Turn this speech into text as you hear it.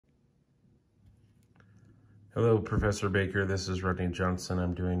Hello, Professor Baker. This is Rodney Johnson.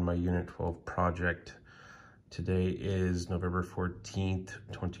 I'm doing my Unit 12 project. Today is November 14th,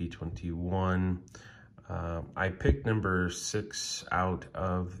 2021. I picked number 6 out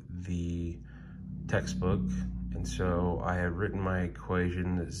of the textbook, and so I have written my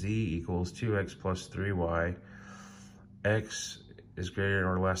equation z equals 2x plus 3y. X is greater than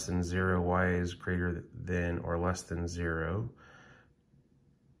or less than 0, y is greater than or less than 0.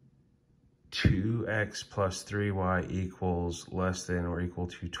 2x plus 3y equals less than or equal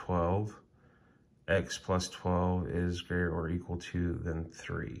to 12. X plus 12 is greater or equal to than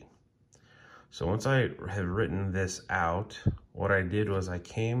 3. So once I have written this out, what I did was I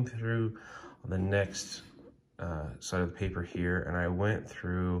came through the next side of the paper here, and I went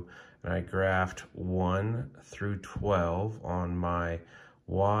through and I graphed 1 through 12 on my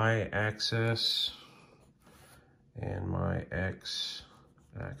y-axis and my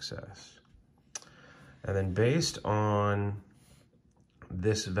x-axis. And then based on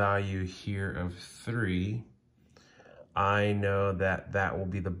this value here of 3, I know that that will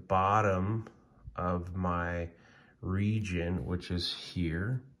be the bottom of my region, which is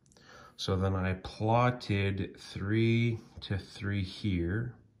here. So then I plotted 3 to 3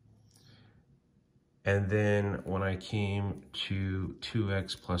 here. And then when I came to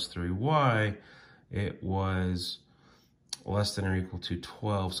 2x plus 3y, it was less than or equal to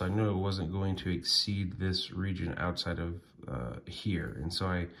 12, so I knew it wasn't going to exceed this region outside of here. And so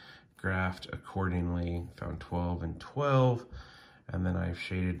I graphed accordingly, found 12 and 12, and then I've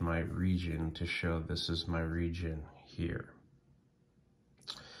shaded my region to show this is my region here.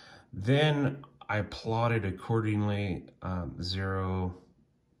 Then I plotted accordingly 0,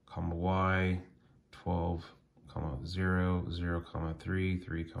 y, 12, 0, 0, 3,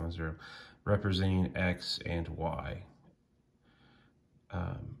 3, 0, representing x and y.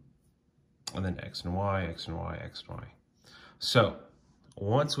 And then x and y, x and y, x and y. So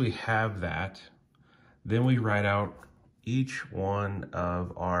once we have that, then we write out each one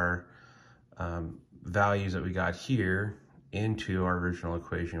of our values that we got here into our original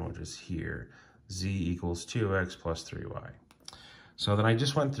equation, which is here, z equals 2x plus 3y. So then I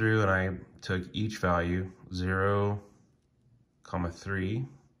just went through and I took each value, 0, 3,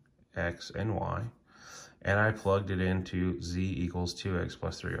 x and y, and I plugged it into z equals 2x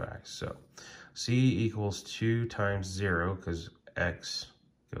plus 3y. So z equals 2 times 0, because x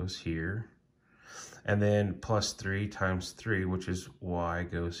goes here, and then plus 3 times 3, which is y,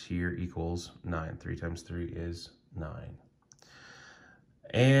 goes here, equals 9. 3 times 3 is 9.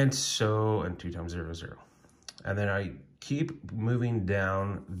 And so, and 2 times 0 is 0. And then I keep moving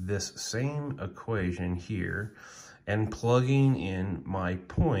down this same equation here and plugging in my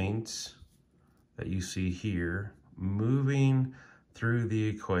points that you see here, moving through the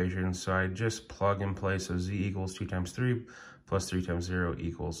equation. So I just plug in place, so z equals 2 times 3 plus 3 times 0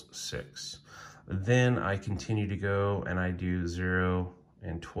 equals 6. Then I continue to go and I do 0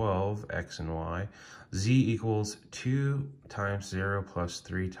 and 12, x and y. Z equals 2 times 0 plus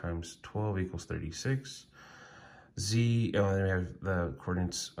 3 times 12 equals 36. Z, oh, then we have the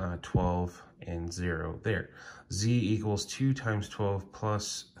coordinates 12 and 0 there. Z equals 2 times 12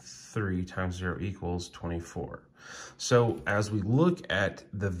 plus 3 times 0 equals 24. So as we look at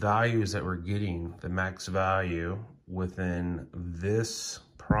the values that we're getting, the max value within this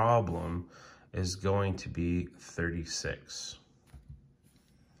problem is going to be 36.